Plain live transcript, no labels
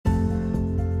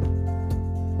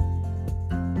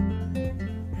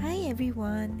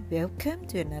everyone, welcome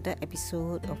to another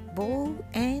episode of Bold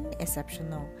and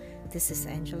Exceptional. This is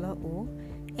Angela Oh,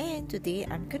 and today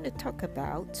I'm going to talk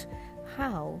about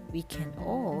how we can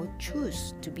all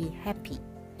choose to be happy.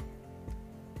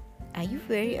 Are you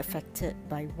very affected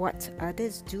by what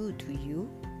others do to you?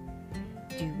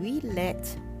 Do we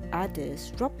let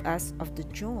others rob us of the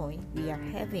joy we are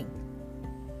having?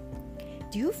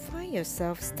 Do you find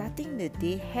yourself starting the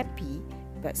day happy,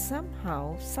 but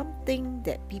somehow something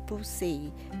that people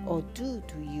say or do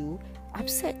to you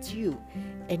upsets you,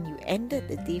 and you ended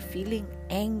the day feeling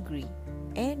angry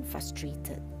and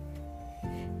frustrated?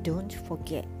 Don't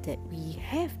forget that we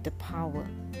have the power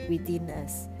within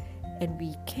us and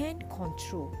we can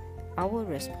control our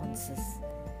responses.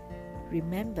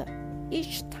 Remember,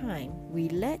 each time we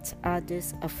let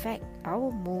others affect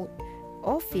our mood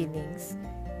or feelings,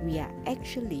 we are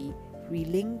actually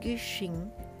relinquishing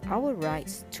our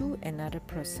rights to another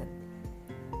person.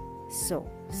 So,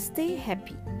 stay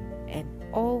happy and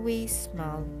always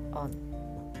smile on.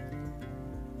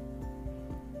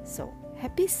 So,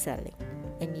 happy selling.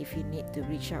 And if you need to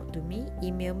reach out to me,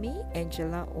 email me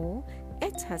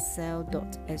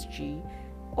angelao@hatsell.sg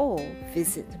or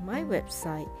visit my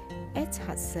website at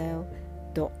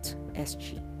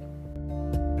hatsell.sg.